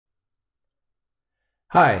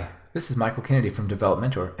Hi, this is Michael Kennedy from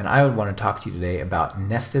Developmentor, and I would want to talk to you today about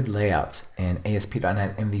nested layouts in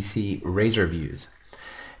ASP.NET MVC Razor views.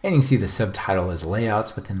 And you can see the subtitle is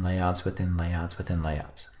Layouts within Layouts within Layouts within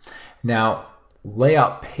Layouts. Now,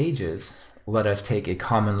 layout pages let us take a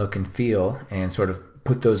common look and feel and sort of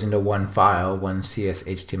put those into one file, one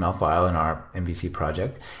CS/HTML file in our MVC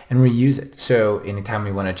project, and reuse it. So anytime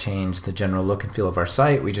we want to change the general look and feel of our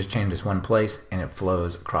site, we just change this one place and it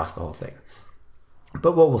flows across the whole thing.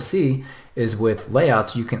 But what we'll see is with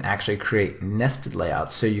layouts, you can actually create nested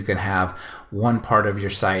layouts. So you can have one part of your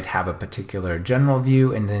site have a particular general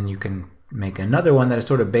view, and then you can make another one that is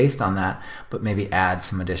sort of based on that, but maybe add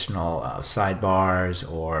some additional sidebars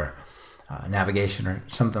or navigation or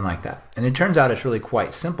something like that. And it turns out it's really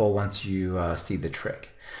quite simple once you see the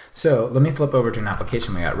trick. So let me flip over to an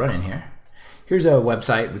application we got running here. Here's a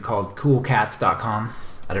website we called coolcats.com.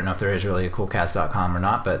 I don't know if there is really a coolcats.com or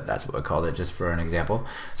not, but that's what we called it just for an example.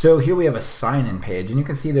 So here we have a sign-in page, and you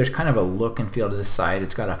can see there's kind of a look and feel to this site.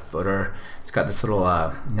 It's got a footer, it's got this little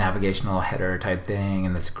navigational header type thing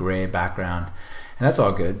and this gray background, and that's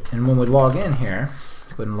all good. And when we log in here,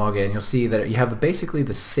 let's go ahead and log in, you'll see that you have basically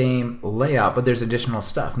the same layout, but there's additional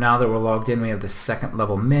stuff. Now that we're logged in, we have the second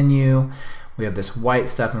level menu, we have this white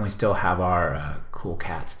stuff, and we still have our cool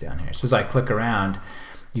cats down here. So as I click around,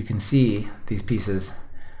 you can see these pieces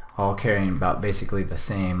all carrying about basically the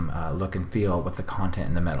same look and feel with the content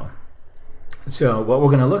in the middle. So what we're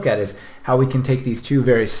going to look at is how we can take these two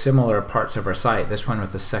very similar parts of our site, this one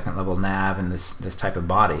with the second level nav and this type of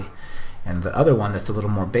body, and the other one that's a little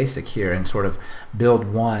more basic here, and sort of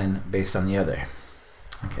build one based on the other.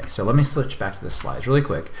 Okay, so let me switch back to the slides really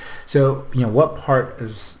quick. So, what part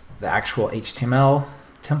is the actual HTML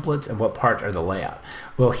templates and what part are the layout?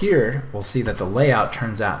 Well, here we'll see that the layout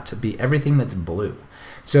turns out to be everything that's blue.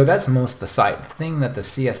 So that's most of the site. The thing that the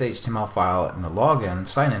CS/HTML file and the login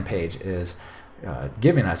sign-in page is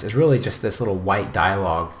giving us is really just this little white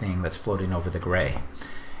dialogue thing that's floating over the gray.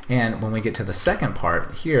 And when we get to the second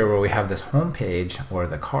part here, where we have this home page or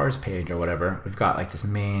the cars page or whatever, we've got like this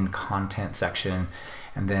main content section,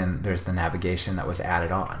 and then there's the navigation that was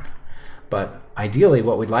added on. But ideally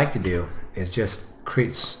what we'd like to do is just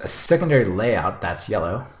create a secondary layout that's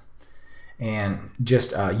yellow, and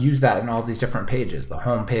just use that in all these different pages, the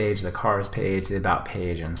home page, the cars page, the about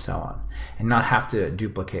page, and so on, and not have to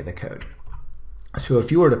duplicate the code. So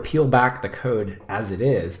if you were to peel back the code as it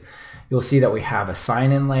is, you'll see that we have a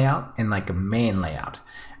sign-in layout and like a main layout,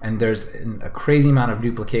 and there's a crazy amount of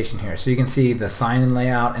duplication here. So you can see the sign-in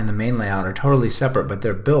layout and the main layout are totally separate, but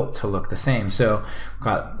they're built to look the same. So we've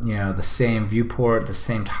got the same viewport, the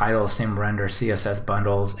same title, same render, CSS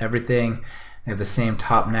bundles, everything. They have the same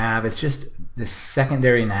top nav. It's just this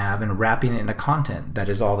secondary nav and wrapping it into content. That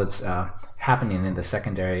is all that's happening in the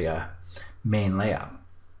secondary main layout.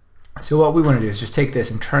 So what we want to do is just take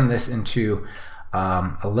this and turn this into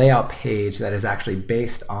a layout page that is actually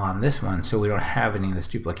based on this one, so we don't have any of this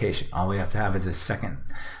duplication. All we have to have is this second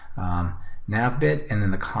nav bit and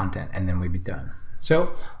then the content, and then we'd be done.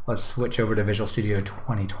 So let's switch over to Visual Studio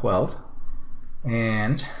 2012,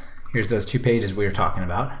 and here's those two pages we were talking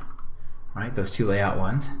about. Right, those two layout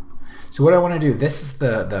ones. So what I want to do, this is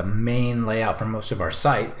the main layout for most of our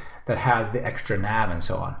site that has the extra nav and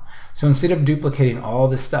so on. So instead of duplicating all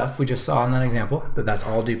this stuff we just saw in that example, that's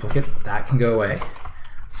all duplicate, that can go away.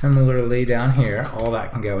 Similarly down here, all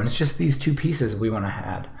that can go, and it's just these two pieces we want to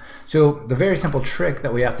add. So the very simple trick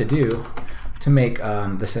that we have to do to make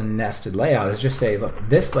this a nested layout is just say, look,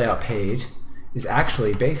 this layout page is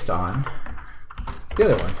actually based on the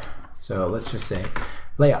other one. So let's just say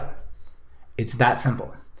layout. It's that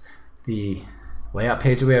simple. The layout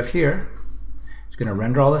page that we have here is going to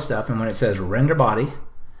render all this stuff, and when it says render body,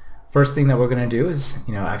 first thing that we're going to do is,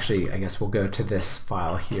 actually I guess we'll go to this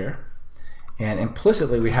file here, and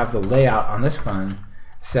implicitly we have the layout on this one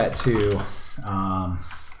set to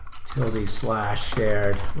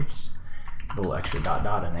 ~/shared, oops, a little extra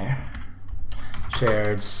dot in there,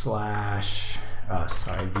 shared /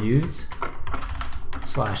 views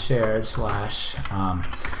 /shared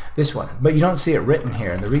 / this one, but you don't see it written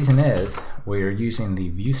here, and the reason is we're using the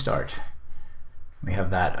view start. We have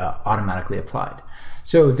that automatically applied.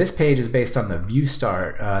 So this page is based on the view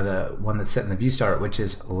start, the one that's set in the view start, which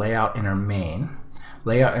is layout inner main.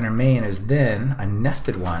 Layout inner main is then a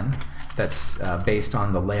nested one that's based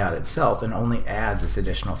on the layout itself and only adds this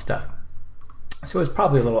additional stuff. So it's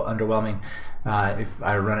probably a little underwhelming if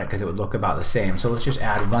I run it, because it would look about the same. So let's just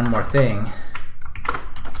add one more thing.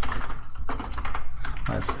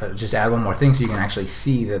 Let's just add one more thing so you can actually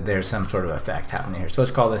see that there's some sort of effect happening here. So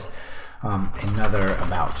let's call this another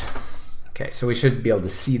about. Okay, so we should be able to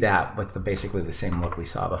see that with basically the same look we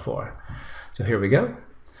saw before. So here we go.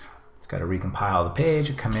 It's got to recompile the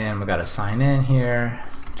page, come in, we've got to sign in here.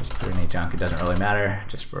 Just put any junk, it doesn't really matter,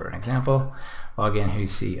 just for an example. Log in, here you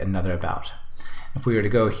see another about. If we were to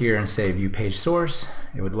go here and say view page source,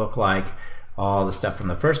 it would look like all the stuff from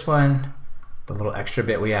the first one, the little extra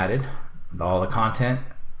bit we added, all the content,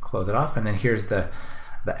 close it off, and then here's the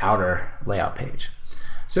outer layout page.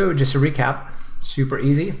 So just to recap, super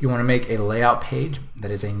easy. If you want to make a layout page that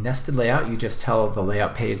is a nested layout, you just tell the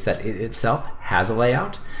layout page that it itself has a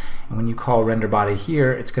layout. And when you call render body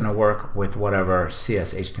here, it's going to work with whatever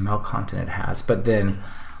CS HTML content it has. But then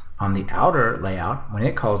on the outer layout, when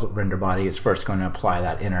it calls render body, it's first going to apply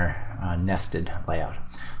that inner nested layout.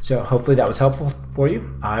 So hopefully that was helpful for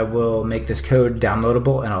you. I will make this code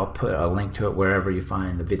downloadable and I'll put a link to it wherever you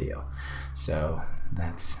find the video. So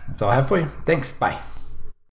that's all I have for you. Thanks. Bye.